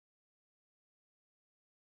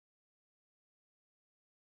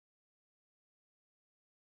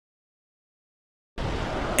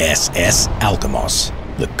SS Alkimos,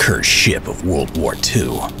 the cursed ship of World War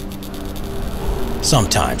II.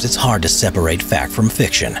 Sometimes it's hard to separate fact from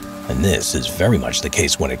fiction, and this is very much the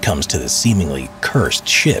case when it comes to the seemingly cursed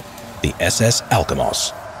ship, the SS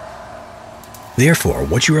Alkimos. Therefore,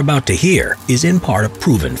 what you're about to hear is in part a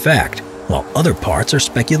proven fact, while other parts are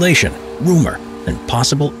speculation, rumor, and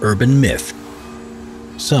possible urban myth.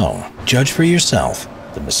 So, judge for yourself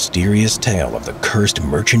the mysterious tale of the cursed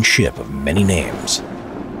merchant ship of many names.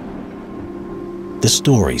 The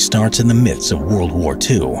story starts in the midst of World War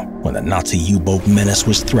II, when the Nazi U-boat menace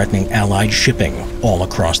was threatening Allied shipping all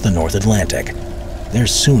across the North Atlantic. There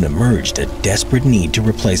soon emerged a desperate need to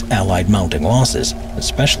replace Allied mounting losses,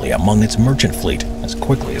 especially among its merchant fleet, as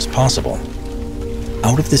quickly as possible.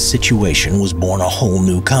 Out of this situation was born a whole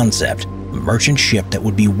new concept, a merchant ship that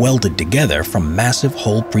would be welded together from massive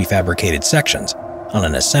hull prefabricated sections on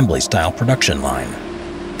an assembly-style production line.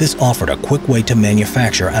 This offered a quick way to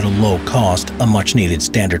manufacture at a low cost a much-needed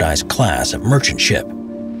standardized class of merchant ship.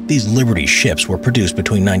 These Liberty ships were produced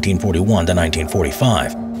between 1941 to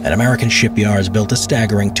 1945, and American shipyards built a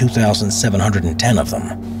staggering 2,710 of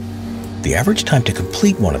them. The average time to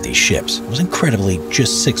complete one of these ships was incredibly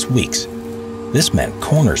just 6 weeks. This meant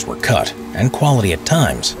corners were cut, and quality at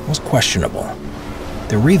times was questionable.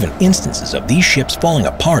 There were even instances of these ships falling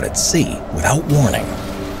apart at sea without warning.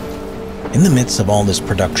 In the midst of all this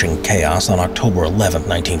production chaos on October 11,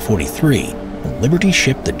 1943, the Liberty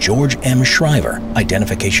ship the George M. Shriver,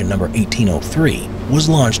 identification number 1803, was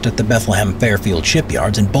launched at the Bethlehem Fairfield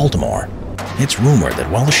shipyards in Baltimore. It's rumored that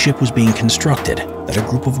while the ship was being constructed, that a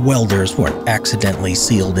group of welders were accidentally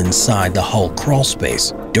sealed inside the hull crawl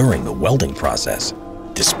space during the welding process.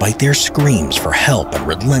 Despite their screams for help and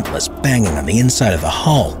relentless banging on the inside of the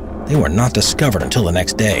hull, they were not discovered until the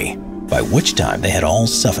next day, by which time they had all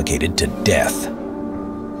suffocated to death.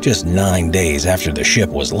 Just 9 days after the ship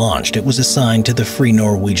was launched, it was assigned to the Free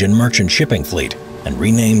Norwegian Merchant Shipping Fleet and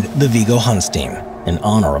renamed the Viggo Hanstine, in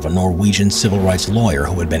honor of a Norwegian civil rights lawyer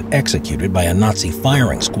who had been executed by a Nazi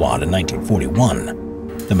firing squad in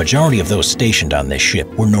 1941. The majority of those stationed on this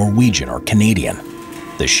ship were Norwegian or Canadian.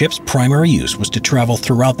 The ship's primary use was to travel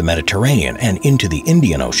throughout the Mediterranean and into the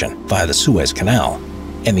Indian Ocean via the Suez Canal.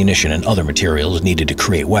 Ammunition and other materials needed to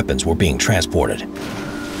create weapons were being transported.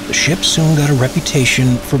 The ship soon got a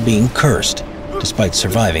reputation for being cursed, despite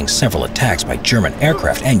surviving several attacks by German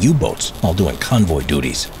aircraft and U-boats while doing convoy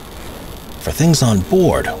duties. For things on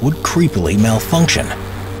board would creepily malfunction.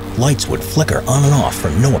 Lights would flicker on and off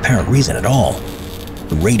for no apparent reason at all.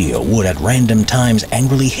 The radio would at random times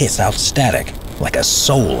angrily hiss out static, like a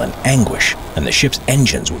soul in anguish, and the ship's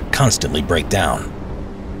engines would constantly break down.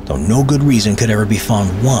 Though no good reason could ever be found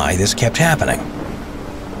why this kept happening.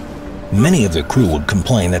 Many of the crew would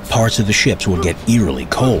complain that parts of the ships would get eerily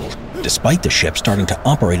cold, despite the ship starting to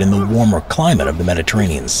operate in the warmer climate of the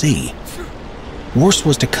Mediterranean Sea. Worse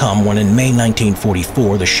was to come when in May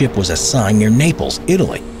 1944 the ship was assigned near Naples,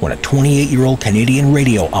 Italy, when a 28-year-old Canadian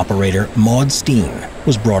radio operator, Maud Steen,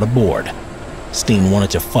 was brought aboard. Steen wanted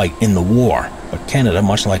to fight in the war, but Canada,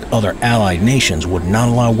 much like other Allied nations, would not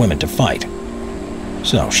allow women to fight.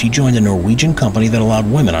 So she joined a Norwegian company that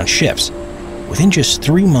allowed women on ships. Within just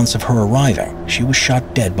 3 months of her arriving, she was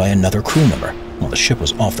shot dead by another crew member while the ship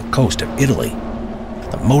was off the coast of Italy.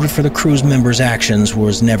 The motive for the crew's member's actions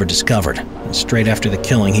was never discovered, and straight after the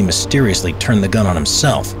killing he mysteriously turned the gun on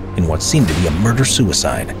himself in what seemed to be a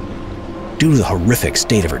murder-suicide. Due to the horrific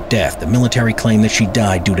state of her death, the military claimed that she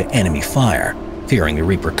died due to enemy fire, fearing the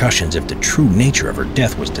repercussions if the true nature of her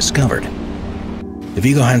death was discovered. The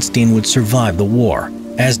Viggo Hanstine would survive the war,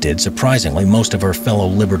 as did, surprisingly, most of her fellow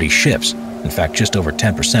Liberty ships. In fact, just over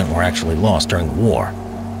 10% were actually lost during the war.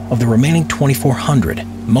 Of the remaining 2,400,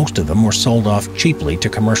 most of them were sold off cheaply to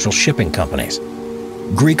commercial shipping companies.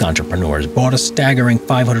 Greek entrepreneurs bought a staggering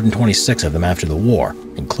 526 of them after the war,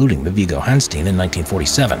 including the Viggo Hanstine in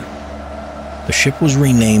 1947. The ship was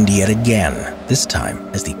renamed yet again, this time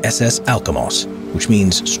as the SS Alkimos, which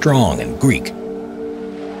means strong in Greek.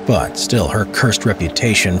 But still, her cursed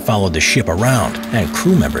reputation followed the ship around, and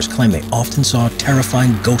crew members claim they often saw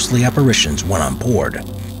terrifying ghostly apparitions when on board.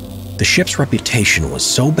 The ship's reputation was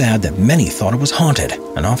so bad that many thought it was haunted,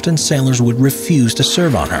 and often sailors would refuse to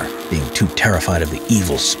serve on her, being too terrified of the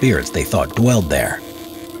evil spirits they thought dwelled there.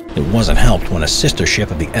 It wasn't helped when a sister ship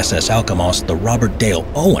of the SS Alkimos, the Robert Dale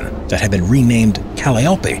Owen, that had been renamed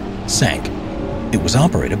Calliope, sank. It was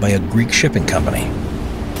operated by a Greek shipping company.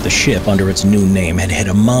 The ship, under its new name, had hit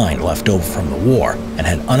a mine left over from the war and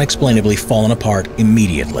had unexplainably fallen apart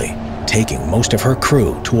immediately, taking most of her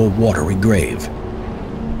crew to a watery grave.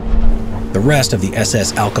 The rest of the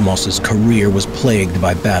SS Alkimos' career was plagued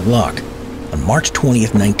by bad luck. On March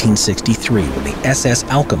 20th, 1963, when the SS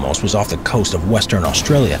Alkimos was off the coast of Western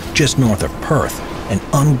Australia, just north of Perth, an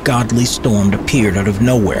ungodly storm appeared out of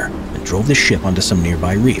nowhere and drove the ship onto some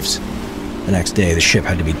nearby reefs. The next day, the ship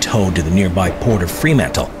had to be towed to the nearby port of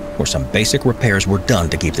Fremantle, where some basic repairs were done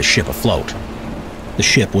to keep the ship afloat. The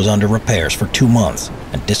ship was under repairs for 2 months,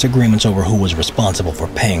 and disagreements over who was responsible for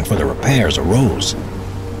paying for the repairs arose.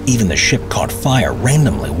 Even the ship caught fire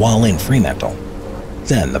randomly while in Fremantle.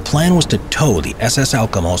 Then the plan was to tow the SS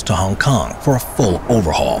Alkimos to Hong Kong for a full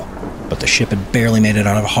overhaul, but the ship had barely made it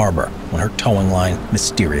out of harbor when her towing line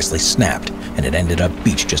mysteriously snapped and it ended up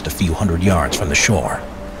beached just a few hundred yards from the shore.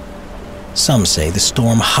 Some say the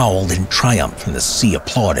storm howled in triumph and the sea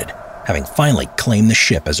applauded, having finally claimed the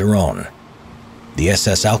ship as her own. The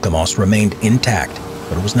SS Alkimos remained intact,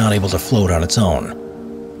 but it was not able to float on its own.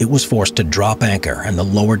 It was forced to drop anchor, and the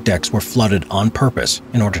lower decks were flooded on purpose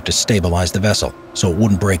in order to stabilize the vessel so it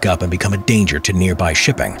wouldn't break up and become a danger to nearby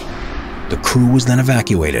shipping. The crew was then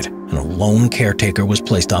evacuated, and a lone caretaker was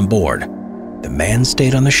placed on board. The man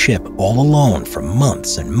stayed on the ship all alone for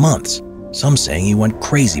months and months, some saying he went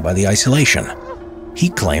crazy by the isolation. He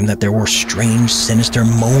claimed that there were strange, sinister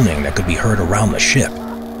moaning that could be heard around the ship.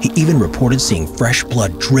 He even reported seeing fresh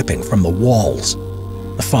blood dripping from the walls.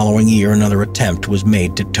 The following year, another attempt was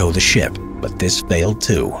made to tow the ship, but this failed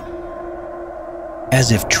too.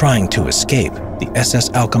 As if trying to escape, the SS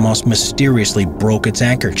Alkimos mysteriously broke its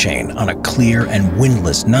anchor chain on a clear and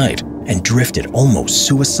windless night and drifted almost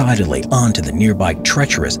suicidally onto the nearby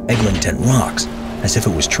treacherous Eglinton Rocks, as if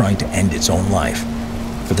it was trying to end its own life.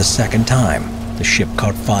 For the second time, the ship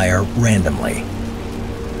caught fire randomly.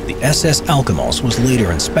 The SS Alkimos was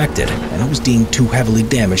later inspected, and it was deemed too heavily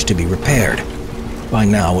damaged to be repaired. By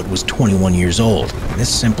now, it was 21 years old, and this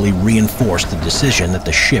simply reinforced the decision that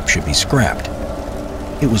the ship should be scrapped.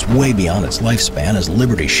 It was way beyond its lifespan, as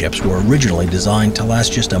Liberty ships were originally designed to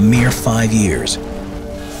last just a mere 5 years.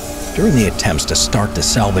 During the attempts to start the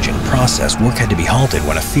salvaging process, work had to be halted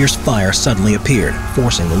when a fierce fire suddenly appeared,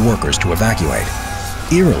 forcing the workers to evacuate.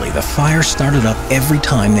 Eerily, the fire started up every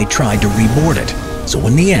time they tried to reboard it, so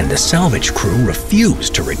in the end, the salvage crew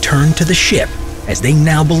refused to return to the ship, as they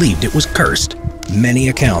now believed it was cursed. Many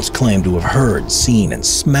accounts claim to have heard, seen, and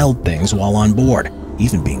smelled things while on board,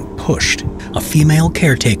 even being pushed. A female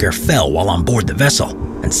caretaker fell while on board the vessel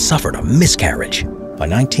and suffered a miscarriage. By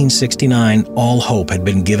 1969, all hope had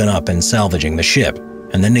been given up in salvaging the ship,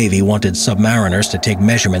 and the Navy wanted submariners to take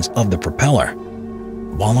measurements of the propeller.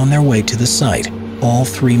 While on their way to the site, all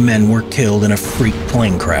 3 men were killed in a freak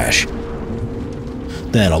plane crash.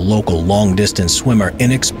 Then a local long-distance swimmer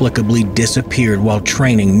inexplicably disappeared while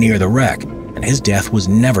training near the wreck, and his death was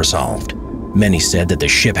never solved. Many said that the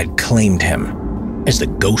ship had claimed him, as the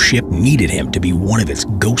ghost ship needed him to be one of its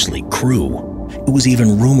ghostly crew. It was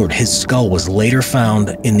even rumored his skull was later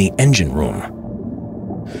found in the engine room.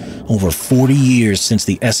 Over 40 years since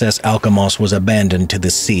the SS Alkimos was abandoned to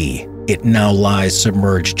the sea, it now lies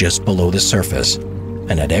submerged just below the surface.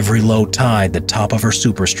 And at every low tide, the top of her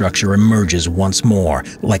superstructure emerges once more,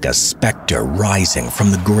 like a specter rising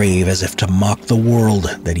from the grave, as if to mock the world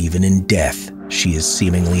that even in death, she is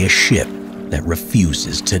seemingly a ship that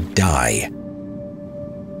refuses to die.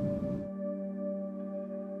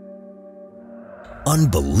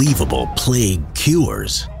 Unbelievable plague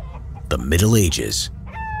cures. The Middle Ages.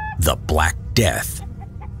 The Black Death.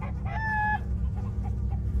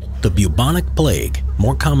 The bubonic plague,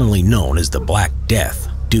 more commonly known as the Black Death,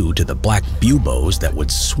 due to the black buboes that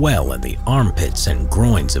would swell in the armpits and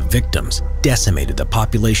groins of victims, decimated the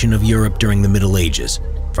population of Europe during the Middle Ages,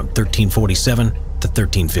 from 1347 to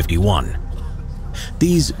 1351.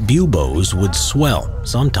 These buboes would swell,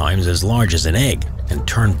 sometimes as large as an egg, and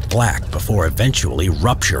turn black before eventually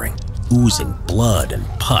rupturing, oozing blood and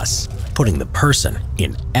pus, putting the person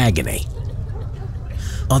in agony.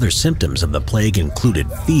 Other symptoms of the plague included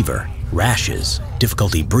fever, rashes,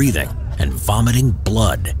 difficulty breathing, and vomiting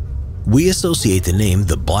blood. We associate the name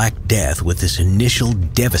the Black Death with this initial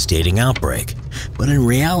devastating outbreak, but in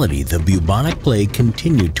reality, the bubonic plague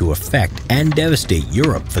continued to affect and devastate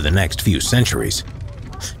Europe for the next few centuries.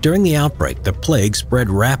 During the outbreak, the plague spread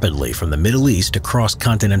rapidly from the Middle East across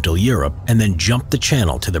continental Europe and then jumped the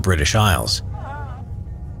channel to the British Isles.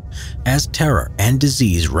 As terror and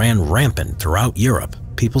disease ran rampant throughout Europe,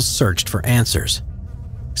 people searched for answers.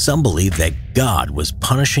 Some believed that God was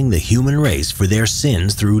punishing the human race for their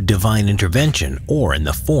sins through divine intervention or in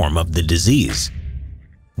the form of the disease.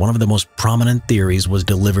 One of the most prominent theories was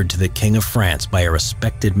delivered to the King of France by a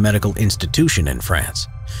respected medical institution in France.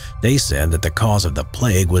 They said that the cause of the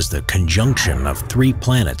plague was the conjunction of 3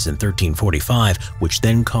 planets in 1345, which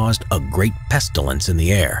then caused a great pestilence in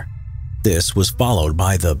the air. This was followed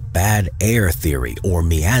by the bad air theory or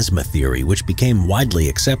miasma theory, which became widely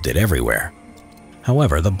accepted everywhere.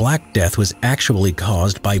 However, the Black Death was actually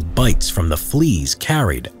caused by bites from the fleas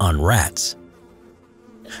carried on rats.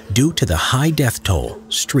 Due to the high death toll,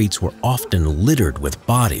 streets were often littered with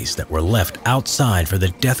bodies that were left outside for the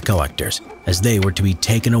death collectors, as they were to be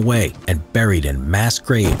taken away and buried in mass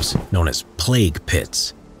graves known as plague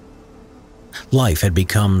pits. Life had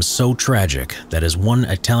become so tragic that, as one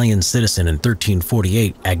Italian citizen in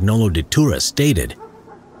 1348, Agnolo di Tura, stated,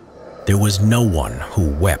 "There was no one who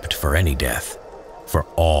wept for any death, for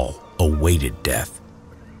all awaited death.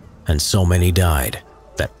 And so many died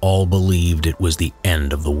that all believed it was the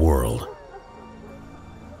end of the world."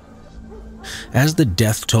 As the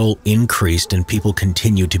death toll increased and people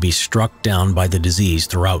continued to be struck down by the disease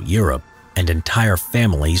throughout Europe, and entire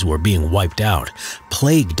families were being wiped out,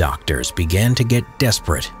 plague doctors began to get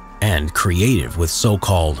desperate and creative with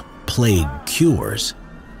so-called plague cures.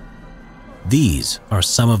 These are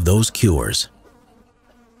some of those cures.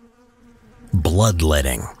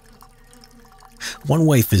 Bloodletting. One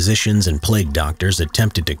way physicians and plague doctors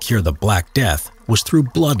attempted to cure the Black Death was through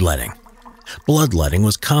bloodletting. Bloodletting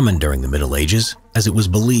was common during the Middle Ages, as it was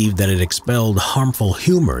believed that it expelled harmful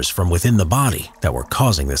humors from within the body that were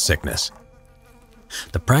causing the sickness.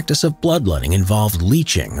 The practice of bloodletting involved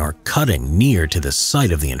leeching or cutting near to the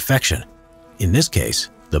site of the infection, in this case,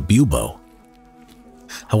 the bubo.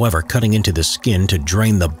 However, cutting into the skin to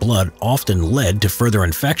drain the blood often led to further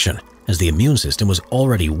infection, as the immune system was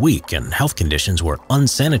already weak and health conditions were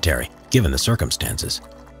unsanitary given the circumstances.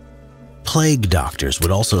 Plague doctors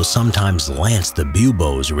would also sometimes lance the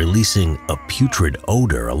buboes, releasing a putrid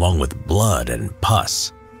odor along with blood and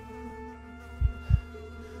pus.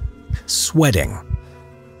 Sweating.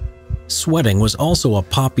 Sweating was also a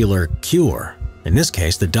popular cure. In this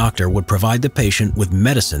case, the doctor would provide the patient with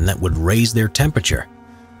medicine that would raise their temperature.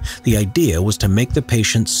 The idea was to make the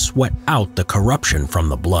patient sweat out the corruption from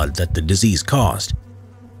the blood that the disease caused.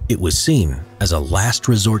 It was seen as a last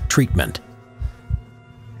resort treatment.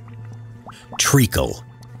 Treacle.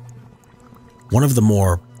 One of the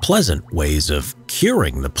more pleasant ways of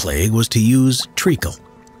curing the plague was to use treacle,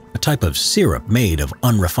 a type of syrup made of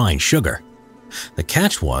unrefined sugar. The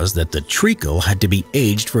catch was that the treacle had to be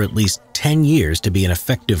aged for at least 10 years to be an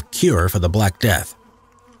effective cure for the Black Death.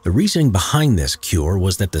 The reasoning behind this cure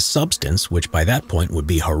was that the substance, which by that point would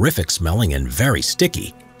be horrific smelling and very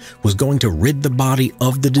sticky, was going to rid the body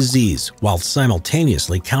of the disease while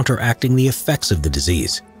simultaneously counteracting the effects of the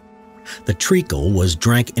disease. The treacle was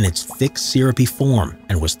drank in its thick, syrupy form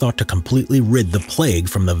and was thought to completely rid the plague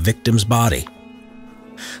from the victim's body.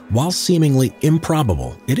 While seemingly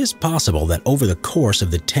improbable, it is possible that over the course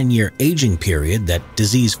of the 10-year aging period that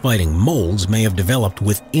disease-fighting molds may have developed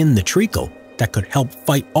within the treacle that could help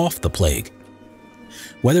fight off the plague.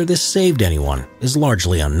 Whether this saved anyone is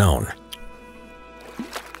largely unknown.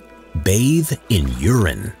 Bathe in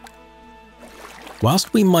urine.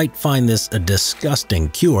 Whilst we might find this a disgusting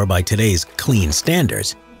cure by today's clean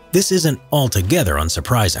standards, this isn't altogether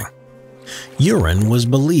unsurprising. Urine was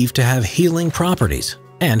believed to have healing properties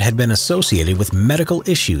and had been associated with medical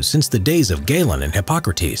issues since the days of Galen and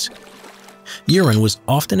Hippocrates. Urine was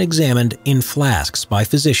often examined in flasks by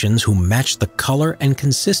physicians who matched the color and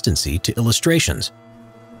consistency to illustrations.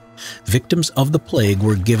 Victims of the plague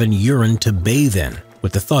were given urine to bathe in,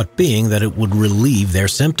 with the thought being that it would relieve their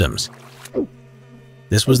symptoms.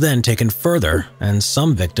 This was then taken further, and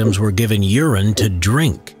some victims were given urine to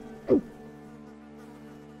drink.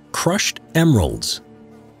 Crushed emeralds.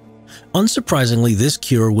 Unsurprisingly, this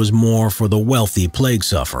cure was more for the wealthy plague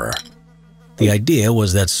sufferer. The idea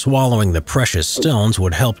was that swallowing the precious stones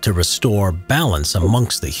would help to restore balance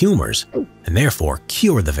amongst the humors, and therefore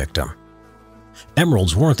cure the victim.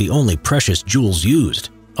 Emeralds weren't the only precious jewels used.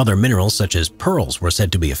 Other minerals such as pearls were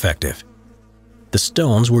said to be effective. The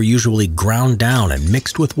stones were usually ground down and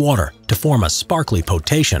mixed with water to form a sparkly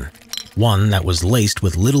potation, one that was laced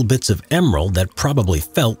with little bits of emerald that probably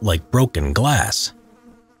felt like broken glass.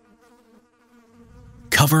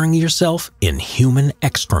 Covering yourself in human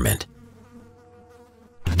excrement.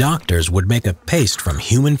 Doctors would make a paste from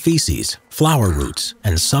human feces, flower roots,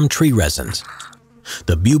 and some tree resins.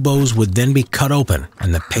 The buboes would then be cut open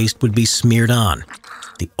and the paste would be smeared on.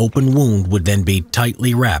 The open wound would then be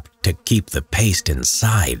tightly wrapped to keep the paste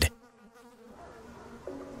inside.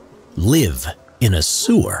 Live in a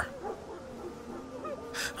sewer.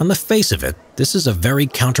 On the face of it, this is a very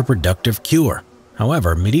counterproductive cure.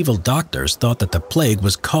 However, medieval doctors thought that the plague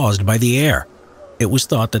was caused by the air. It was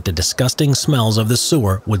thought that the disgusting smells of the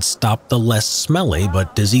sewer would stop the less smelly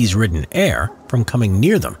but disease-ridden air from coming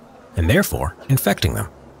near them, and therefore infecting them.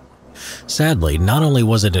 Sadly, not only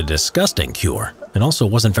was it a disgusting cure, it also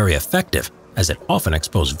wasn't very effective, as it often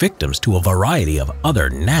exposed victims to a variety of other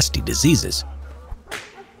nasty diseases.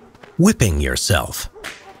 Whipping yourself.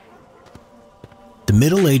 The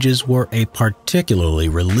Middle Ages were a particularly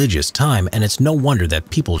religious time, and it's no wonder that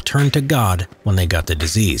people turned to God when they got the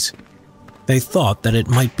disease. They thought that it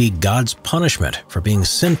might be God's punishment for being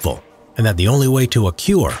sinful, and that the only way to a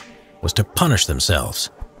cure was to punish themselves.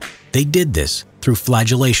 They did this through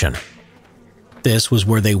flagellation. This was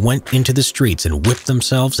where they went into the streets and whipped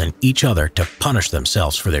themselves and each other to punish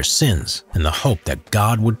themselves for their sins in the hope that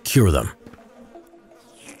God would cure them.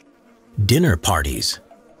 Dinner parties.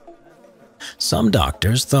 Some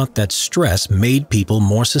doctors thought that stress made people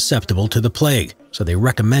more susceptible to the plague, so they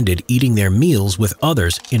recommended eating their meals with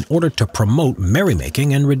others in order to promote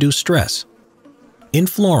merrymaking and reduce stress. In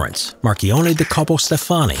Florence, Marchione di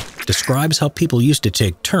Capostefani describes how people used to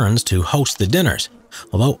take turns to host the dinners,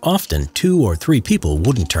 although often 2 or 3 people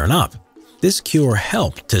wouldn't turn up. This cure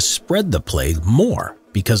helped to spread the plague more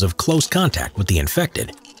because of close contact with the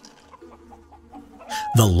infected.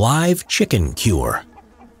 The live chicken cure.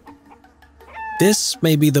 This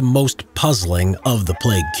may be the most puzzling of the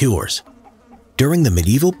plague cures. During the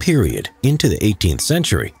medieval period into the 18th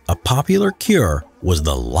century, a popular cure was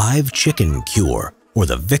the live chicken cure, or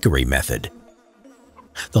the Vickery method.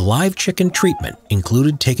 The live chicken treatment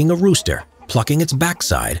included taking a rooster, plucking its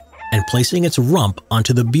backside, and placing its rump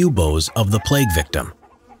onto the buboes of the plague victim.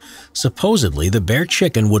 Supposedly, the bare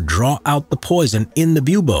chicken would draw out the poison in the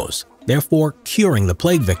buboes, therefore curing the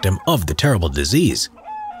plague victim of the terrible disease.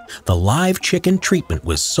 The live chicken treatment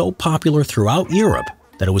was so popular throughout Europe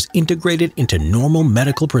that it was integrated into normal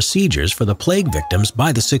medical procedures for the plague victims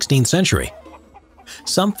by the 16th century.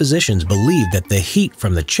 Some physicians believed that the heat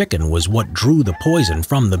from the chicken was what drew the poison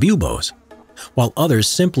from the buboes, while others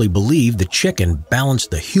simply believed the chicken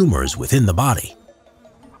balanced the humors within the body.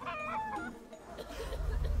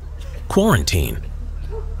 Quarantine.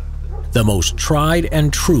 The most tried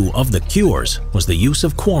and true of the cures was the use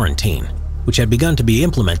of quarantine, which had begun to be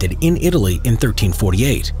implemented in Italy in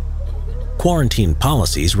 1348. Quarantine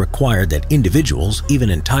policies required that individuals, even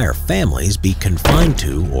entire families, be confined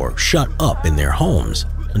to or shut up in their homes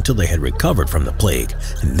until they had recovered from the plague,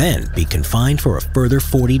 and then be confined for a further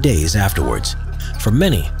 40 days afterwards. For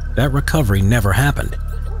many, that recovery never happened.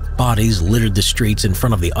 Bodies littered the streets in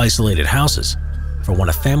front of the isolated houses, for when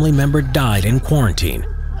a family member died in quarantine,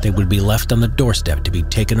 they would be left on the doorstep to be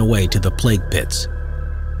taken away to the plague pits.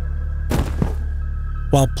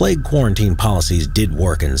 While plague quarantine policies did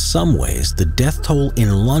work in some ways, the death toll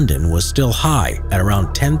in London was still high at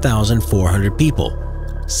around 10,400 people,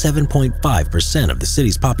 7.5% of the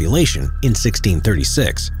city's population in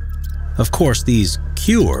 1636. Of course, these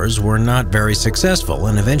cures were not very successful,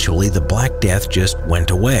 and eventually the Black Death just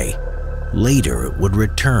went away. Later, it would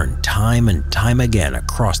return time and time again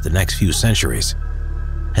across the next few centuries.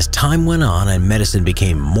 As time went on and medicine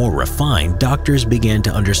became more refined, doctors began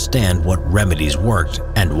to understand what remedies worked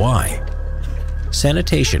and why.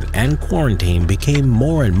 Sanitation and quarantine became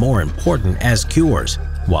more and more important as cures,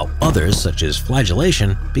 while others, such as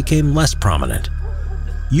flagellation, became less prominent.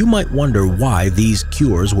 You might wonder why these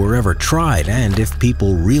cures were ever tried and if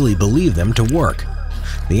people really believe them to work.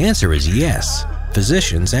 The answer is yes.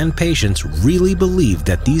 Physicians and patients really believed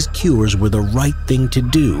that these cures were the right thing to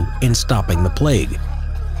do in stopping the plague.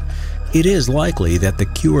 It is likely that the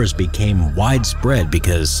cures became widespread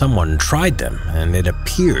because someone tried them and it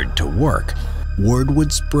appeared to work. Word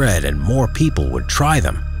would spread and more people would try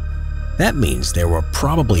them. That means there were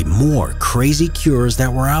probably more crazy cures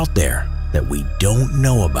that were out there that we don't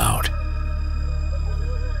know about.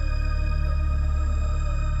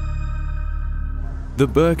 The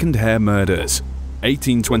Burke and Hare Murders,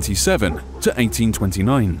 1827 to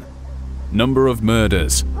 1829. Number of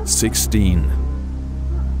murders, 16.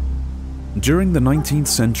 During the 19th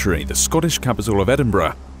century, the Scottish capital of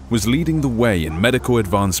Edinburgh was leading the way in medical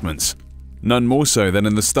advancements, none more so than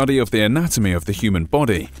in the study of the anatomy of the human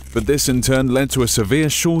body, but this in turn led to a severe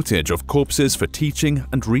shortage of corpses for teaching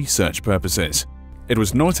and research purposes. It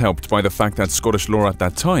was not helped by the fact that Scottish law at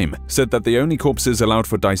that time said that the only corpses allowed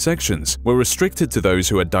for dissections were restricted to those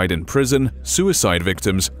who had died in prison, suicide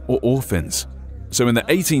victims, or orphans. So in the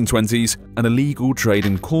 1820s, an illegal trade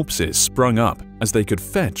in corpses sprung up as they could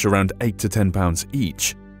fetch around £8 to £10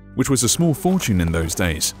 each, which was a small fortune in those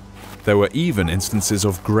days. There were even instances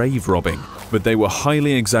of grave robbing, but they were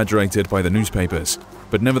highly exaggerated by the newspapers.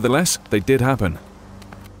 But nevertheless, they did happen.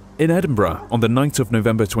 In Edinburgh, on the night of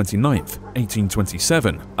November 29,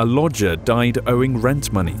 1827, a lodger died owing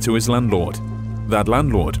rent money to his landlord. That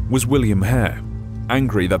landlord was William Hare.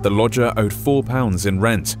 Angry that the lodger owed £4 in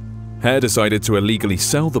rent, Hare decided to illegally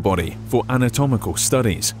sell the body for anatomical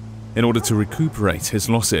studies in order to recuperate his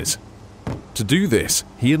losses. To do this,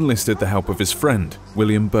 he enlisted the help of his friend,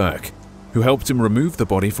 William Burke, who helped him remove the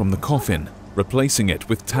body from the coffin, replacing it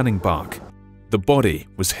with tanning bark. The body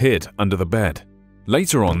was hid under the bed.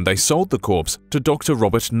 Later on, they sold the corpse to Dr.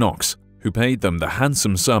 Robert Knox, who paid them the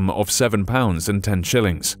handsome sum of £7 and 10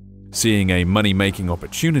 shillings. Seeing a money-making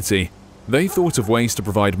opportunity, they thought of ways to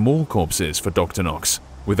provide more corpses for Dr. Knox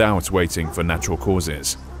without waiting for natural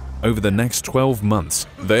causes. Over the next 12 months,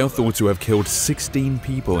 they are thought to have killed 16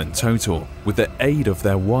 people in total with the aid of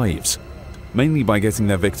their wives, mainly by getting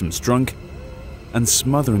their victims drunk and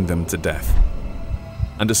smothering them to death.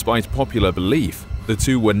 And despite popular belief, the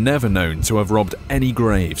two were never known to have robbed any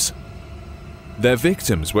graves. Their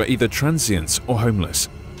victims were either transients or homeless,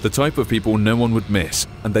 the type of people no one would miss,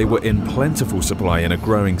 and they were in plentiful supply in a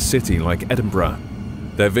growing city like Edinburgh.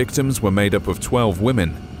 Their victims were made up of 12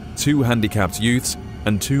 women, 2 handicapped youths,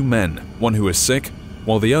 and 2 men, one who was sick,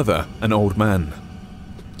 while the other an old man.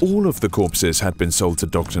 All of the corpses had been sold to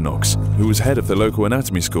Dr. Knox, who was head of the local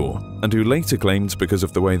anatomy school, and who later claimed, because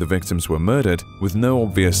of the way the victims were murdered, with no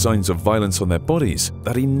obvious signs of violence on their bodies,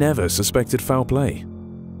 that he never suspected foul play.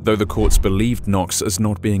 Though the courts believed Knox as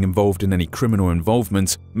not being involved in any criminal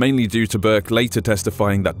involvement, mainly due to Burke later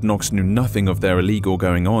testifying that Knox knew nothing of their illegal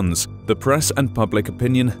going-ons, the press and public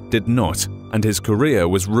opinion did not, and his career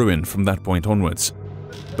was ruined from that point onwards.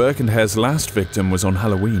 Burke and Hare's last victim was on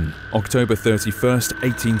Halloween, October 31st,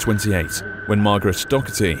 1828, when Margaret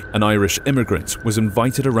Doherty, an Irish immigrant, was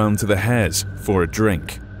invited around to the Hares for a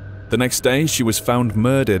drink. The next day, she was found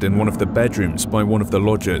murdered in one of the bedrooms by one of the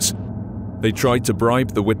lodgers. They tried to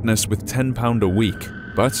bribe the witness with £10 a week,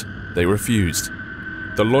 but they refused.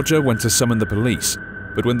 The lodger went to summon the police,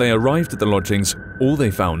 but when they arrived at the lodgings, all they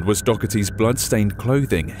found was Doherty's blood-stained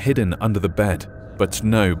clothing hidden under the bed, but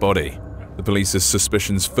no body. The police's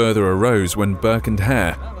suspicions further arose when Burke and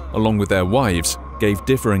Hare, along with their wives, gave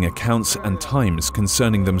differing accounts and times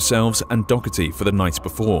concerning themselves and Doherty for the night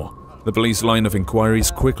before. The police line of inquiries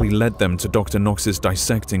quickly led them to Dr. Knox's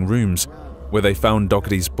dissecting rooms, where they found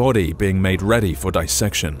Doherty's body being made ready for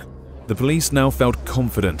dissection. The police now felt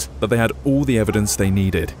confident that they had all the evidence they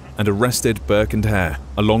needed and arrested Burke and Hare,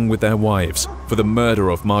 along with their wives, for the murder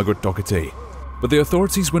of Margaret Doherty. But the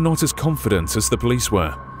authorities were not as confident as the police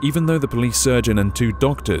were. Even though the police surgeon and 2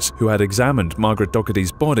 doctors who had examined Margaret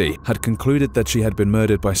Doherty's body had concluded that she had been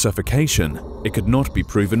murdered by suffocation, it could not be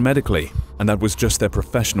proven medically, and that was just their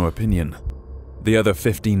professional opinion. The other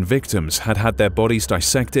 15 victims had had their bodies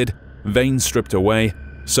dissected, veins stripped away,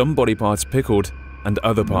 some body parts pickled, and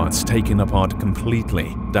other parts taken apart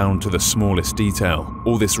completely, down to the smallest detail,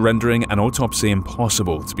 all this rendering an autopsy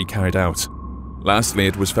impossible to be carried out. Lastly,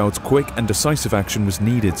 it was felt quick and decisive action was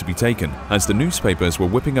needed to be taken, as the newspapers were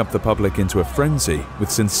whipping up the public into a frenzy with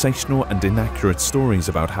sensational and inaccurate stories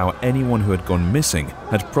about how anyone who had gone missing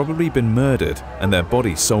had probably been murdered and their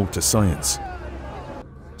bodies sold to science.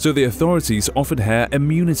 So the authorities offered Hare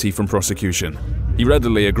immunity from prosecution. He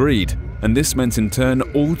readily agreed, and this meant in turn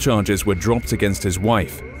all charges were dropped against his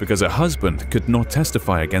wife, because her husband could not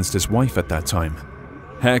testify against his wife at that time.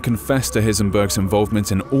 Hare confessed to his and Burke's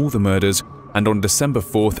involvement in all the murders, and on December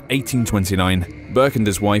 4th, 1829, Burke and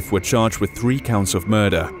his wife were charged with 3 counts of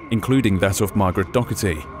murder, including that of Margaret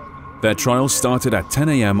Doherty. Their trial started at 10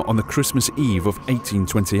 AM on the Christmas Eve of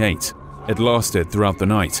 1828. It lasted throughout the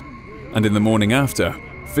night, and in the morning after,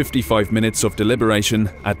 55 minutes of deliberation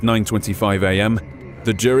at 9:25 AM,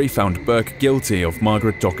 the jury found Burke guilty of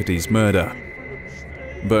Margaret Doherty's murder.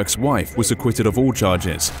 Burke's wife was acquitted of all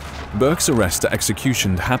charges. Burke's arrest to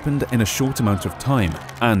execution happened in a short amount of time,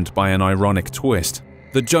 and by an ironic twist,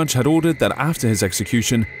 the judge had ordered that after his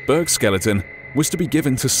execution, Burke's skeleton was to be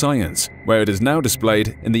given to science, where it is now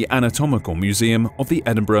displayed in the Anatomical Museum of the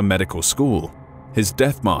Edinburgh Medical School. His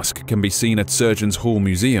death mask can be seen at Surgeons' Hall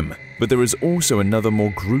Museum, but there is also another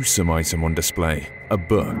more gruesome item on display, a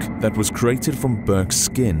book that was created from Burke's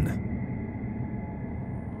skin.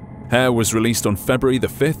 Hare was released on February the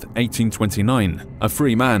 5th, 1829, a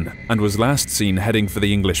free man, and was last seen heading for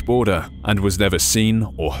the English border, and was never seen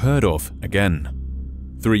or heard of again.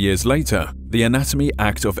 3 years later, the Anatomy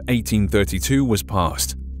Act of 1832 was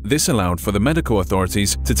passed. This allowed for the medical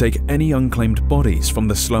authorities to take any unclaimed bodies from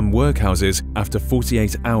the slum workhouses after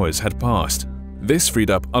 48 hours had passed. This freed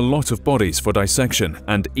up a lot of bodies for dissection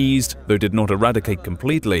and eased, though did not eradicate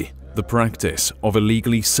completely, the practice of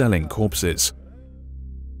illegally selling corpses.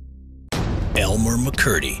 Elmer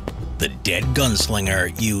McCurdy, the dead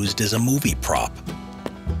gunslinger used as a movie prop.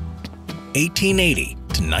 1880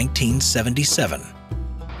 to 1977.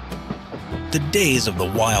 The days of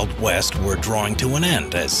the Wild West were drawing to an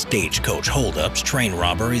end as stagecoach holdups, train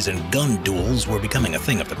robberies, and gun duels were becoming a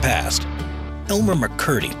thing of the past. Elmer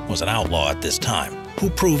McCurdy was an outlaw at this time, who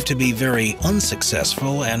proved to be very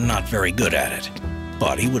unsuccessful and not very good at it.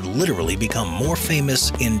 But he would literally become more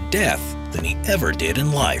famous in death than he ever did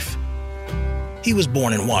in life. He was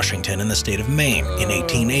born in Washington in the state of Maine in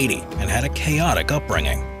 1880 and had a chaotic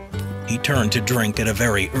upbringing. He turned to drink at a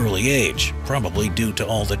very early age, probably due to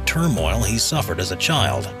all the turmoil he suffered as a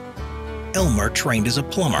child. Elmer trained as a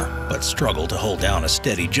plumber, but struggled to hold down a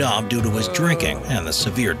steady job due to his drinking and the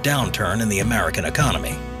severe downturn in the American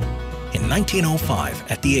economy. In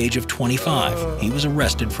 1905, at the age of 25, he was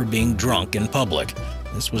arrested for being drunk in public.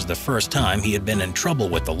 This was the first time he had been in trouble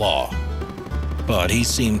with the law. But he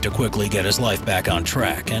seemed to quickly get his life back on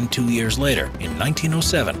track, and 2 years later, in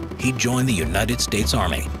 1907, he joined the United States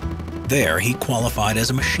Army. There, he qualified as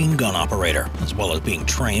a machine gun operator, as well as being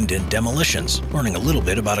trained in demolitions, learning a little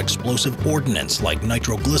bit about explosive ordnance like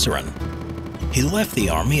nitroglycerin. He left the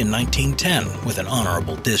Army in 1910 with an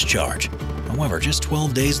honorable discharge. However, just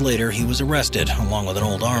 12 days later, he was arrested, along with an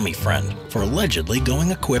old Army friend, for allegedly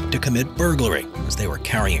going equipped to commit burglary, as they were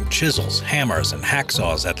carrying chisels, hammers, and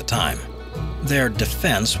hacksaws at the time. Their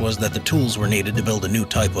defense was that the tools were needed to build a new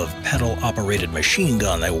type of pedal-operated machine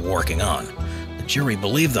gun they were working on. The jury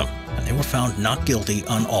believed them, and they were found not guilty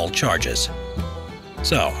on all charges.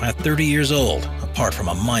 So, at 30 years old, apart from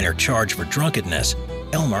a minor charge for drunkenness,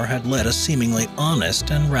 Elmer had led a seemingly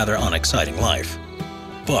honest and rather unexciting life.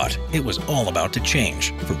 But it was all about to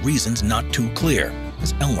change, for reasons not too clear,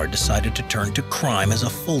 as Elmer decided to turn to crime as a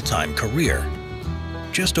full-time career.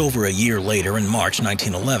 Just over a year later, in March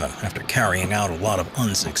 1911, after carrying out a lot of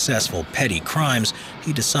unsuccessful petty crimes,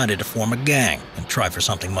 he decided to form a gang and try for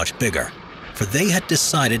something much bigger. For they had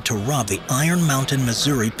decided to rob the Iron Mountain,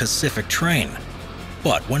 Missouri Pacific train.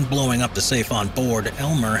 But when blowing up the safe on board,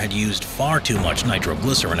 Elmer had used far too much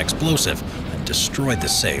nitroglycerin explosive and destroyed the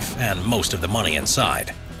safe and most of the money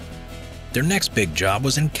inside. Their next big job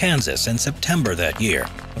was in Kansas in September that year,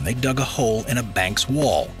 when they dug a hole in a bank's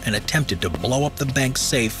wall and attempted to blow up the bank's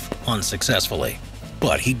safe unsuccessfully.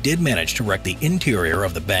 But he did manage to wreck the interior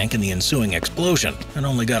of the bank in the ensuing explosion and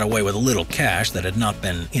only got away with a little cash that had not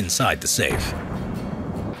been inside the safe.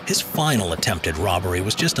 His final attempted robbery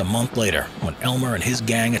was just a month later, when Elmer and his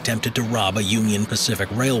gang attempted to rob a Union Pacific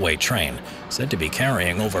Railway train, said to be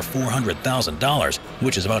carrying over $400,000,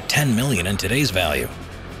 which is about $10 million in today's value.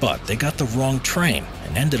 But they got the wrong train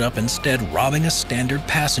and ended up instead robbing a standard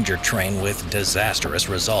passenger train with disastrous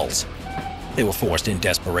results. They were forced in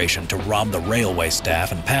desperation to rob the railway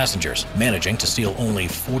staff and passengers, managing to steal only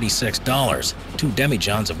 $46, 2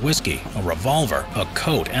 demijohns of whiskey, a revolver, a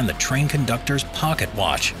coat, and the train conductor's pocket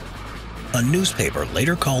watch. A newspaper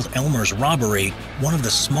later called Elmer's robbery one of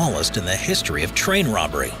the smallest in the history of train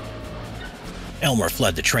robbery. Elmer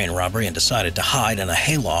fled the train robbery and decided to hide in a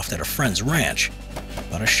hayloft at a friend's ranch.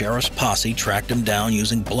 But a sheriff's posse tracked him down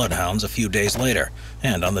using bloodhounds a few days later,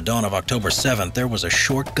 and on the dawn of October 7th, there was a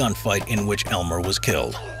short gunfight in which Elmer was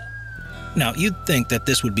killed. Now, you'd think that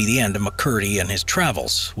this would be the end of McCurdy and his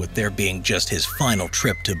travels, with there being just his final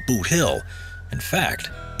trip to Boot Hill. In fact,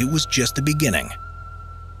 it was just the beginning.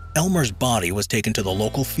 Elmer's body was taken to the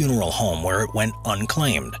local funeral home where it went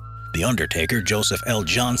unclaimed. The undertaker, Joseph L.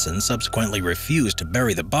 Johnson, subsequently refused to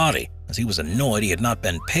bury the body, as he was annoyed he had not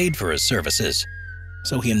been paid for his services.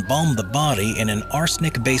 So he embalmed the body in an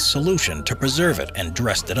arsenic-based solution to preserve it and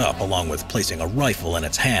dressed it up, along with placing a rifle in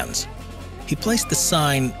its hands. He placed the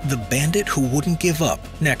sign, "The Bandit Who Wouldn't Give Up,"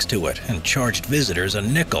 next to it and charged visitors a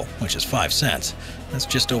nickel, which is 5 cents. That's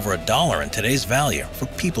just over $1 in today's value, for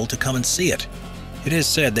people to come and see it. It is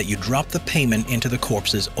said that you drop the payment into the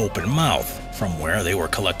corpse's open mouth, from where they were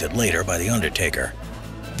collected later by the undertaker.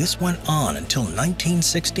 This went on until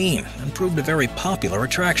 1916 and proved a very popular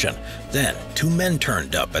attraction. Then, 2 men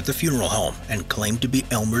turned up at the funeral home and claimed to be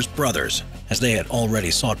Elmer's brothers. As they had already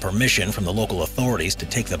sought permission from the local authorities to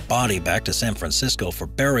take the body back to San Francisco for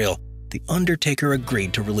burial, the undertaker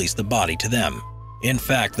agreed to release the body to them. In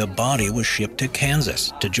fact, the body was shipped to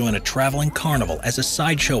Kansas to join a traveling carnival as a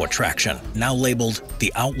sideshow attraction, now labeled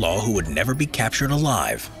the outlaw who would never be captured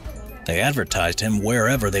alive. They advertised him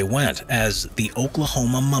wherever they went as the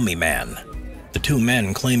Oklahoma Mummy Man. The 2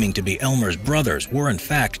 men claiming to be Elmer's brothers were in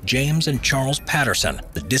fact James and Charles Patterson,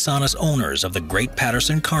 the dishonest owners of the Great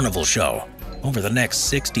Patterson Carnival Show. Over the next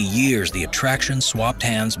 60 years, the attraction swapped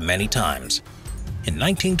hands many times. In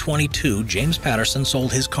 1922, James Patterson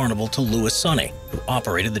sold his carnival to Louis Sonny, who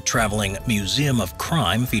operated the traveling Museum of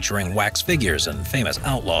Crime featuring wax figures and famous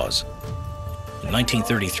outlaws. In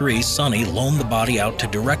 1933, Sonny loaned the body out to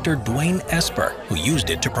director Dwayne Esper, who used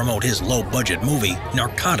it to promote his low-budget movie,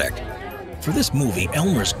 Narcotic. For this movie,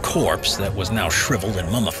 Elmer's corpse, that was now shriveled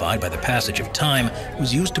and mummified by the passage of time,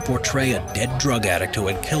 was used to portray a dead drug addict who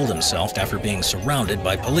had killed himself after being surrounded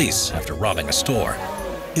by police after robbing a store.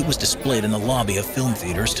 It was displayed in the lobby of film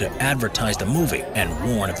theaters to advertise the movie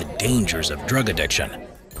and warn of the dangers of drug addiction.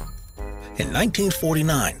 In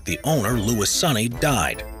 1949, the owner, Louis Sonny,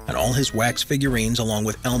 died, and all his wax figurines along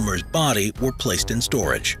with Elmer's body were placed in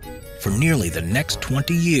storage. For nearly the next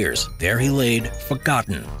 20 years, there he laid,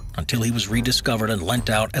 forgotten, until he was rediscovered and lent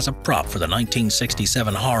out as a prop for the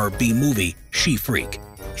 1967 horror B-movie, She-Freak.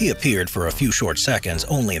 He appeared for a few short seconds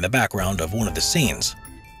only in the background of one of the scenes.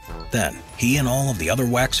 Then, he and all of the other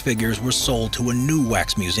wax figures were sold to a new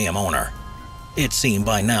wax museum owner. It seemed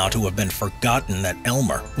by now to have been forgotten that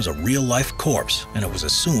Elmer was a real-life corpse, and it was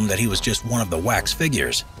assumed that he was just one of the wax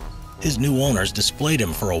figures. His new owners displayed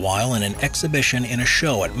him for a while in an exhibition in a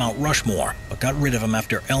show at Mount Rushmore, but got rid of him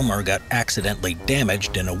after Elmer got accidentally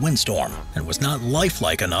damaged in a windstorm and was not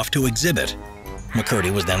lifelike enough to exhibit.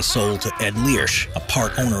 McCurdy was then sold to Ed Learsh, a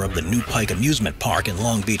part owner of the New Pike Amusement Park in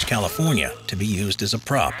Long Beach, California, to be used as a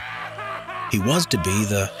prop. He was to be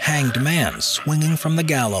the hanged man swinging from the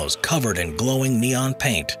gallows covered in glowing neon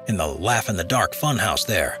paint in the Laugh-in-the-Dark funhouse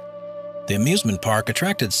there. The amusement park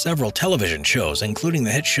attracted several television shows, including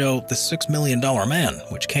the hit show The $6 Million Man,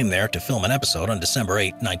 which came there to film an episode on December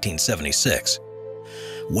 8, 1976.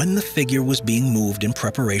 When the figure was being moved in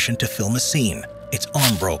preparation to film a scene, its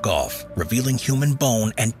arm broke off, revealing human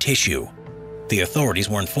bone and tissue. The authorities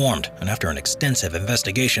were informed, and after an extensive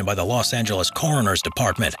investigation by the Los Angeles Coroner's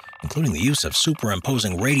Department, including the use of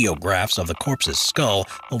superimposing radiographs of the corpse's skull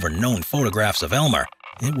over known photographs of Elmer,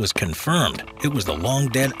 it was confirmed it was the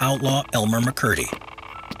long-dead outlaw Elmer McCurdy.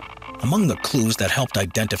 Among the clues that helped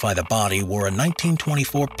identify the body were a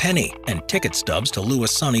 1924 penny and ticket stubs to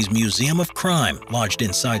Louis Sonny's Museum of Crime lodged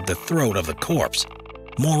inside the throat of the corpse.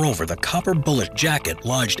 Moreover, the copper bullet jacket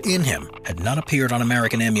lodged in him had not appeared on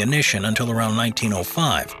American ammunition until around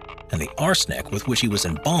 1905, and the arsenic with which he was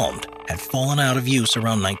embalmed had fallen out of use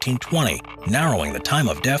around 1920, narrowing the time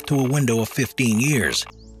of death to a window of 15 years.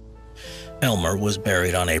 Elmer was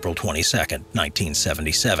buried on April 22,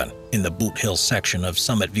 1977, in the Boot Hill section of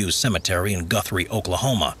Summit View Cemetery in Guthrie,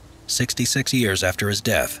 Oklahoma, 66 years after his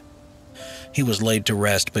death. He was laid to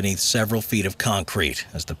rest beneath several feet of concrete,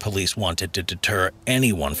 as the police wanted to deter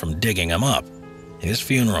anyone from digging him up. His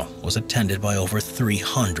funeral was attended by over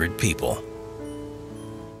 300 people.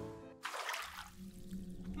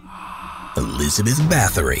 Elizabeth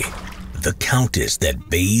Bathory, the countess that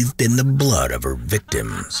bathed in the blood of her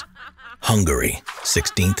victims. Hungary,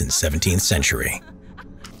 16th and 17th century.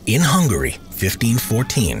 In Hungary,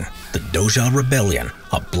 1514, the Dózsa Rebellion,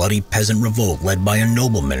 a bloody peasant revolt led by a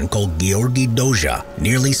nobleman called György Dózsa,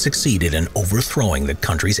 nearly succeeded in overthrowing the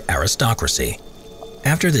country's aristocracy.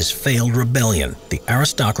 After this failed rebellion, the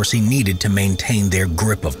aristocracy needed to maintain their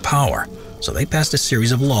grip of power, so they passed a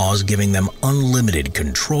series of laws giving them unlimited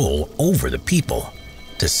control over the people.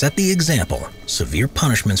 To set the example, severe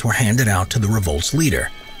punishments were handed out to the revolt's leader.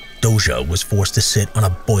 Dózsa was forced to sit on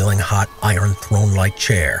a boiling hot iron throne-like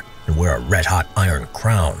chair and wear a red-hot iron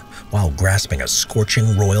crown while grasping a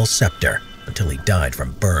scorching royal scepter until he died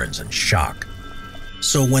from burns and shock.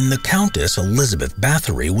 So when the Countess Elizabeth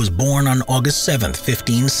Bathory was born on August 7,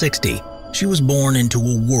 1560, she was born into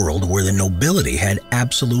a world where the nobility had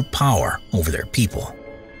absolute power over their people.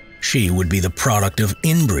 She would be the product of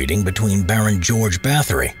inbreeding between Baron George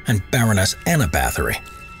Bathory and Baroness Anna Bathory.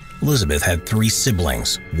 Elizabeth had 3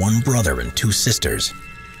 siblings, 1 brother and 2 sisters.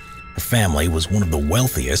 Her family was one of the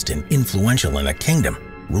wealthiest and influential in the kingdom,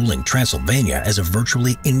 ruling Transylvania as a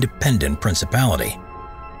virtually independent principality.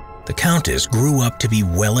 The Countess grew up to be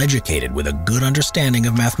well-educated with a good understanding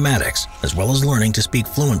of mathematics, as well as learning to speak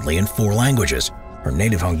fluently in 4 languages, her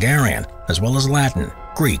native Hungarian, as well as Latin,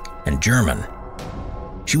 Greek, and German.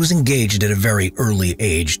 She was engaged at a very early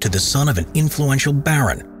age to the son of an influential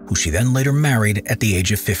baron, who she then later married at the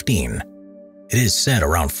age of 15. It is said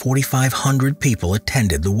around 4,500 people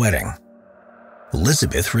attended the wedding.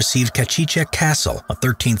 Elizabeth received Kačice Castle, a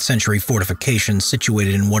 13th century fortification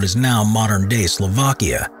situated in what is now modern-day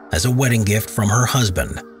Slovakia, as a wedding gift from her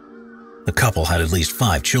husband. The couple had at least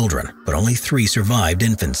 5 children, but only 3 survived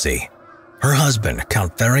infancy. Her husband,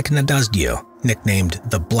 Count Ferenc Nadasdio, nicknamed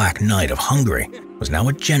the Black Knight of Hungary, was now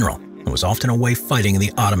a general and was often away fighting in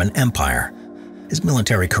the Ottoman Empire. His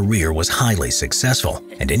military career was highly successful,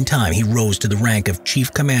 and in time he rose to the rank of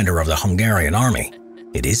chief commander of the Hungarian army.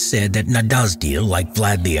 It is said that Nadasdio, like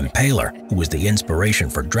Vlad the Impaler, who was the inspiration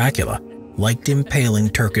for Dracula, liked impaling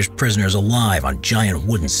Turkish prisoners alive on giant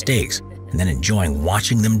wooden stakes and then enjoying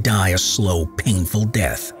watching them die a slow, painful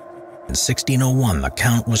death. In 1601, the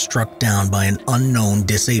Count was struck down by an unknown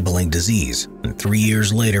disabling disease, and 3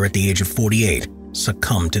 years later, at the age of 48,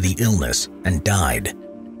 succumbed to the illness and died.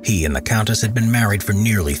 He and the Countess had been married for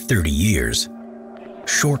nearly 30 years.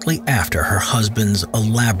 Shortly after her husband's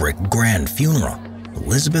elaborate grand funeral,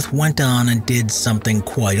 Elizabeth went on and did something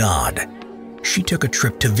quite odd. She took a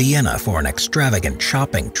trip to Vienna for an extravagant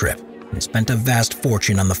shopping trip and spent a vast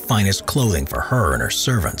fortune on the finest clothing for her and her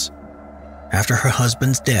servants. After her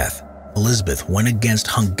husband's death, Elizabeth went against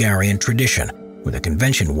Hungarian tradition, where the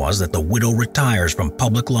convention was that the widow retires from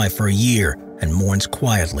public life for a year and mourns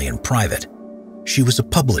quietly in private. She was a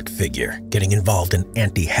public figure, getting involved in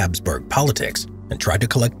anti-Habsburg politics, and tried to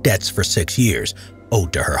collect debts for 6 years,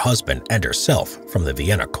 owed to her husband and herself from the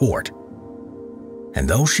Vienna court. And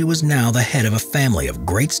though she was now the head of a family of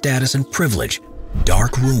great status and privilege,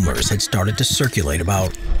 dark rumors had started to circulate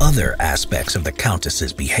about other aspects of the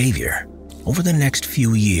Countess's behavior. Over the next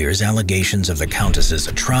few years, allegations of the Countess's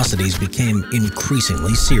atrocities became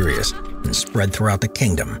increasingly serious and spread throughout the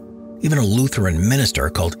kingdom. Even a Lutheran minister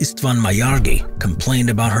called István Magyari complained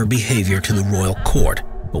about her behavior to the royal court,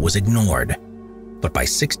 but was ignored. But by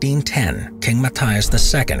 1610, King Matthias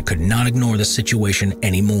II could not ignore the situation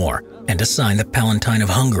anymore and assigned the Palatine of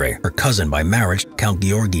Hungary, her cousin by marriage, Count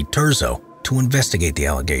Georgi Thurzo, to investigate the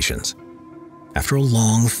allegations. After a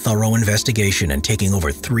long, thorough investigation and taking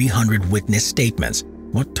over 300 witness statements,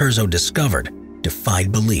 what Thurzo discovered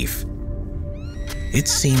defied belief. It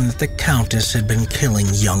seemed that the Countess had been killing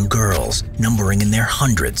young girls, numbering in their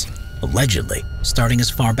hundreds, allegedly starting as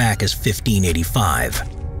far back as 1585.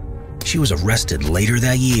 She was arrested later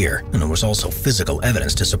that year, and there was also physical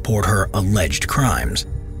evidence to support her alleged crimes.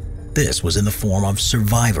 This was in the form of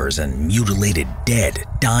survivors and mutilated, dead,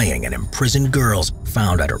 dying, and imprisoned girls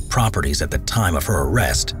found at her properties at the time of her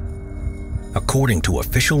arrest. According to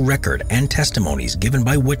official record and testimonies given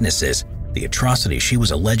by witnesses, the atrocities she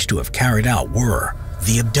was alleged to have carried out were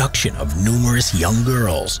the abduction of numerous young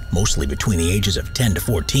girls, mostly between the ages of 10 to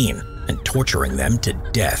 14, and torturing them to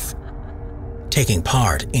death, taking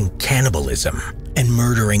part in cannibalism, and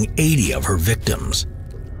murdering 80 of her victims.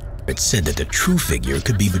 It's said that the true figure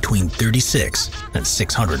could be between 36 and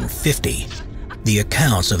 650. The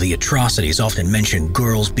accounts of the atrocities often mention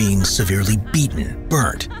girls being severely beaten,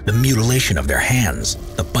 burnt, the mutilation of their hands,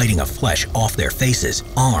 the biting of flesh off their faces,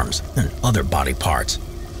 arms, and other body parts,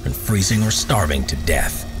 and freezing or starving to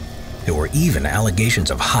death. There were even allegations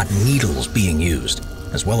of hot needles being used,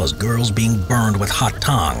 as well as girls being burned with hot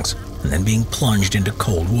tongs and then being plunged into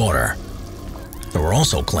cold water. There were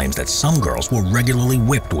also claims that some girls were regularly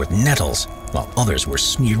whipped with nettles, while others were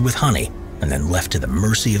smeared with honey and then left to the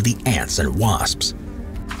mercy of the ants and wasps.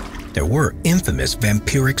 There were infamous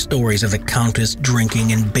vampiric stories of the Countess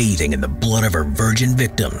drinking and bathing in the blood of her virgin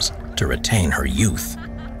victims to retain her youth.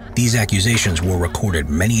 These accusations were recorded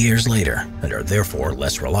many years later and are therefore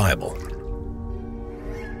less reliable.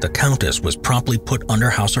 The Countess was promptly put under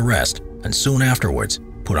house arrest and soon afterwards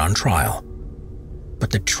put on trial. But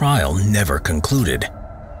the trial never concluded.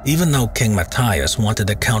 Even though King Matthias wanted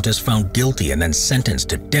the Countess found guilty and then sentenced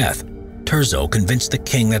to death, Thurzo convinced the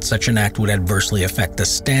king that such an act would adversely affect the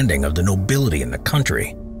standing of the nobility in the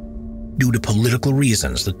country. Due to political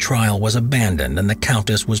reasons, the trial was abandoned and the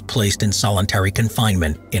Countess was placed in solitary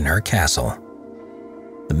confinement in her castle.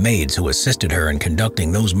 The maids who assisted her in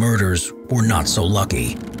conducting those murders were not so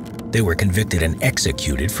lucky. They were convicted and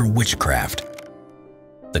executed for witchcraft.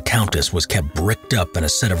 The Countess was kept bricked up in a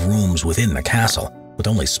set of rooms within the castle, with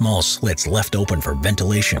only small slits left open for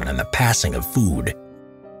ventilation and the passing of food.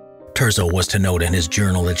 Thurzo was to note in his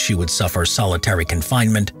journal that she would suffer solitary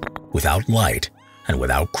confinement without light and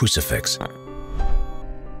without crucifix.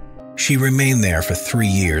 She remained there for 3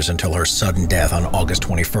 years until her sudden death on August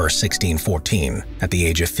 21, 1614, at the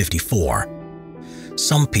age of 54.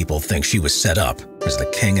 Some people think she was set up, as the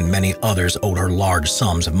king and many others owed her large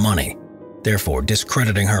sums of money. Therefore,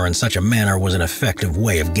 discrediting her in such a manner was an effective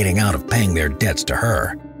way of getting out of paying their debts to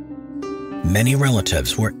her. Many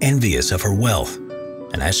relatives were envious of her wealth,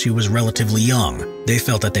 and as she was relatively young, they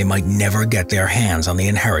felt that they might never get their hands on the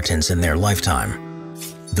inheritance in their lifetime.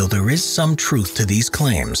 Though there is some truth to these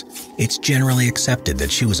claims, it's generally accepted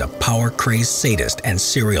that she was a power-crazed sadist and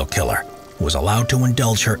serial killer who was allowed to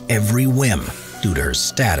indulge her every whim due to her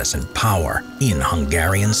status and power in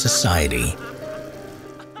Hungarian society.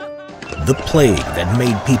 The plague that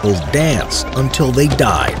made people dance until they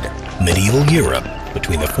died. Medieval Europe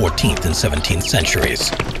between the 14th and 17th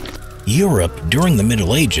centuries. Europe during the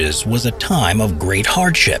Middle Ages was a time of great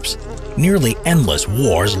hardships. Nearly endless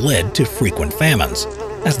wars led to frequent famines.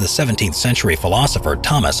 As the 17th century philosopher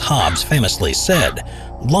Thomas Hobbes famously said,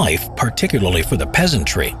 life, particularly for the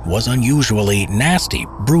peasantry, was unusually nasty,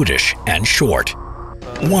 brutish, and short.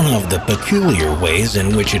 One of the peculiar ways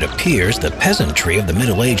in which it appears the peasantry of the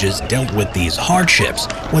Middle Ages dealt with these hardships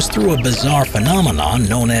was through a bizarre phenomenon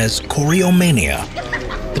known as choreomania.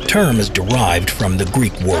 The term is derived from the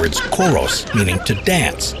Greek words choros, meaning to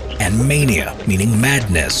dance, and mania, meaning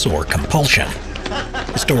madness or compulsion.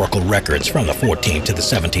 Historical records from the 14th to the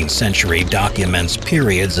 17th century documents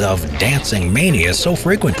periods of dancing mania so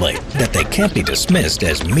frequently that they can't be dismissed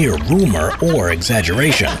as mere rumor or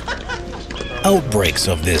exaggeration. Outbreaks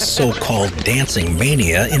of this so-called dancing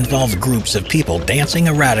mania involve groups of people dancing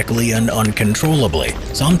erratically and uncontrollably,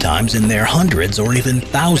 sometimes in their hundreds or even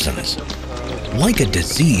thousands. Like a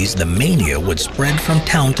disease, the mania would spread from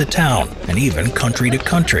town to town and even country to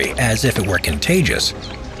country as if it were contagious.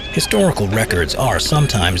 Historical records are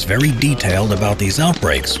sometimes very detailed about these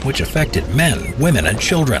outbreaks, which affected men, women, and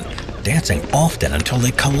children, dancing often until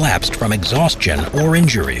they collapsed from exhaustion or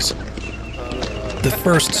injuries. The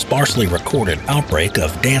first sparsely recorded outbreak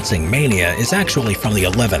of dancing mania is actually from the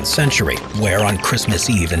 11th century, where on Christmas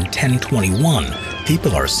Eve in 1021,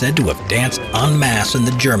 people are said to have danced en masse in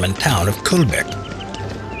the German town of Kulbeck.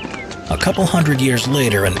 A couple hundred years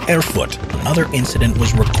later in Erfurt, another incident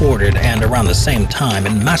was recorded, and around the same time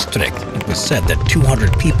in Maastricht, it was said that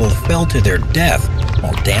 200 people fell to their death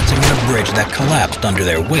while dancing on a bridge that collapsed under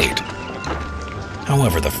their weight.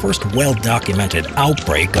 However, the first well-documented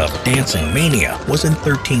outbreak of dancing mania was in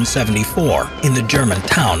 1374 in the German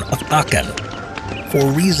town of Aachen.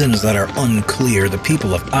 For reasons that are unclear, the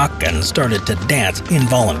people of Aachen started to dance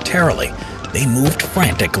involuntarily. They moved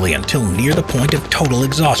frantically until near the point of total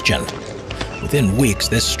exhaustion. Within weeks,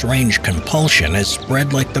 this strange compulsion has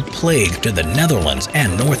spread like the plague to the Netherlands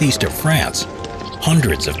and northeast of France.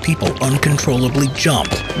 Hundreds of people uncontrollably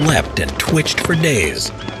jumped, leapt, and twitched for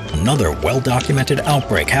days. Another well-documented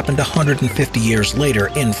outbreak happened 150 years later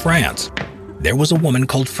in France. There was a woman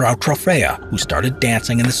called Frau Troffea who started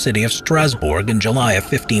dancing in the city of Strasbourg in July of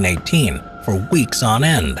 1518 for weeks on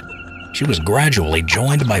end. She was gradually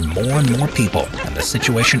joined by more and more people, and the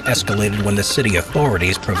situation escalated when the city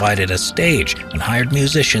authorities provided a stage and hired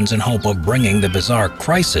musicians in hope of bringing the bizarre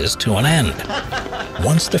crisis to an end.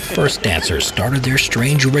 Once the first dancers started their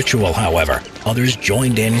strange ritual, however, others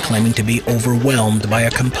joined in, claiming to be overwhelmed by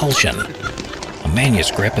a compulsion. A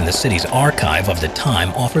manuscript in the city's archive of the time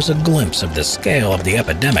offers a glimpse of the scale of the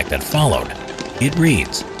epidemic that followed. It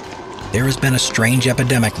reads, "There has been a strange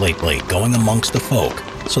epidemic lately going amongst the folk,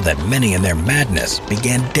 so that many in their madness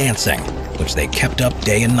began dancing, which they kept up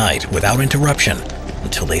day and night without interruption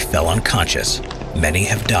until they fell unconscious. Many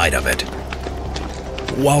have died of it."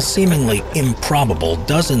 While seemingly improbable,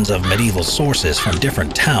 dozens of medieval sources from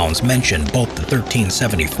different towns mention both the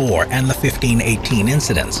 1374 and the 1518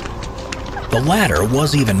 incidents. The latter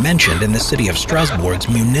was even mentioned in the city of Strasbourg's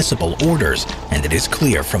municipal orders, and it is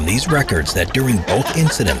clear from these records that during both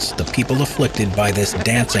incidents, the people afflicted by this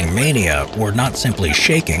dancing mania were not simply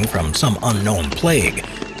shaking from some unknown plague,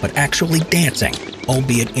 but actually dancing,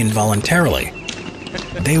 albeit involuntarily.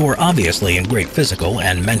 They were obviously in great physical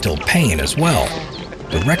and mental pain as well.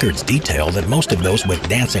 The records detail that most of those with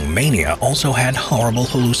dancing mania also had horrible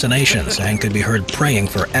hallucinations and could be heard praying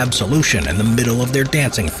for absolution in the middle of their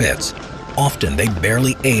dancing fits. Often they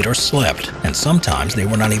barely ate or slept, and sometimes they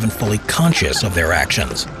were not even fully conscious of their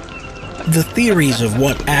actions. The theories of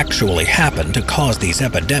what actually happened to cause these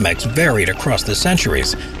epidemics varied across the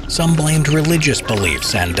centuries. Some blamed religious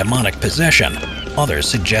beliefs and demonic possession. Others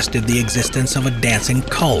suggested the existence of a dancing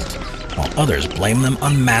cult, while others blamed them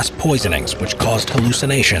on mass poisonings which caused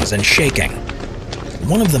hallucinations and shaking.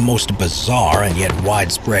 One of the most bizarre and yet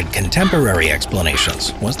widespread contemporary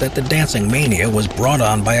explanations was that the dancing mania was brought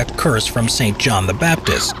on by a curse from St. John the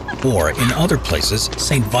Baptist, or in other places,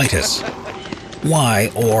 St. Vitus. Why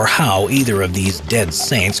or how either of these dead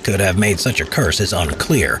saints could have made such a curse is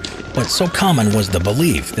unclear, but so common was the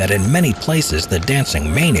belief that in many places the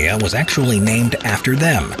dancing mania was actually named after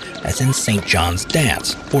them, as in St. John's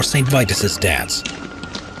Dance or St. Vitus's Dance.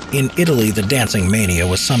 In Italy, the dancing mania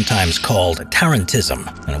was sometimes called tarantism,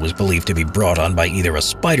 and it was believed to be brought on by either a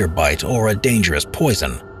spider bite or a dangerous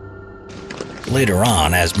poison. Later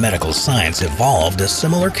on, as medical science evolved, a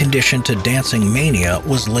similar condition to dancing mania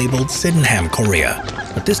was labeled Sydenham chorea,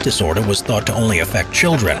 but this disorder was thought to only affect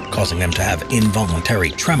children, causing them to have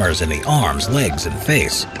involuntary tremors in the arms, legs, and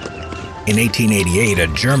face. In 1888, a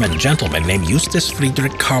German gentleman named Justus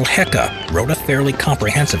Friedrich Karl Hecke wrote a fairly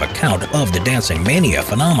comprehensive account of the dancing mania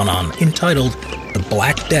phenomenon entitled The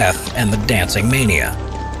Black Death and the Dancing Mania.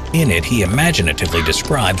 In it, he imaginatively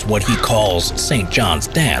describes what he calls St. John's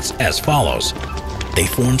dance as follows. They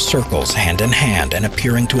formed circles hand in hand and,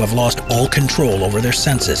 appearing to have lost all control over their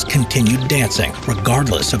senses, continued dancing,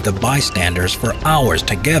 regardless of the bystanders, for hours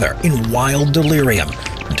together in wild delirium,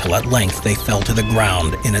 until at length they fell to the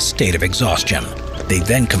ground in a state of exhaustion. They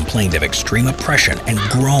then complained of extreme oppression and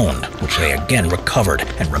groaned, which they again recovered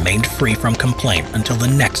and remained free from complaint until the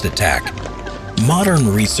next attack.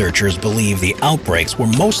 Modern researchers believe the outbreaks were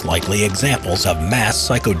most likely examples of mass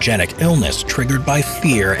psychogenic illness triggered by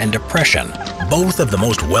fear and depression. Both of the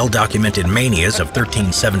most well-documented manias of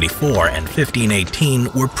 1374 and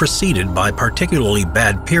 1518 were preceded by particularly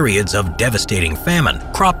bad periods of devastating famine,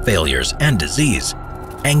 crop failures, and disease.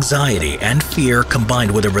 Anxiety and fear,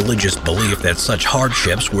 combined with a religious belief that such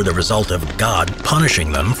hardships were the result of God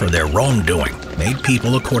punishing them for their wrongdoing, made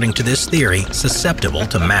people, according to this theory, susceptible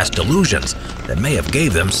to mass delusions that may have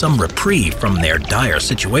gave them some reprieve from their dire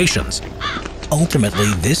situations.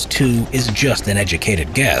 Ultimately, this too is just an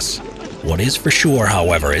educated guess. What is for sure,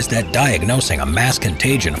 however, is that diagnosing a mass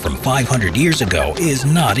contagion from 500 years ago is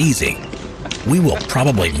not easy. We will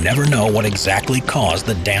probably never know what exactly caused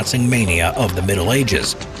the dancing mania of the Middle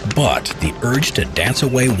Ages, but the urge to dance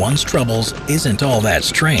away one's troubles isn't all that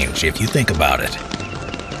strange if you think about it.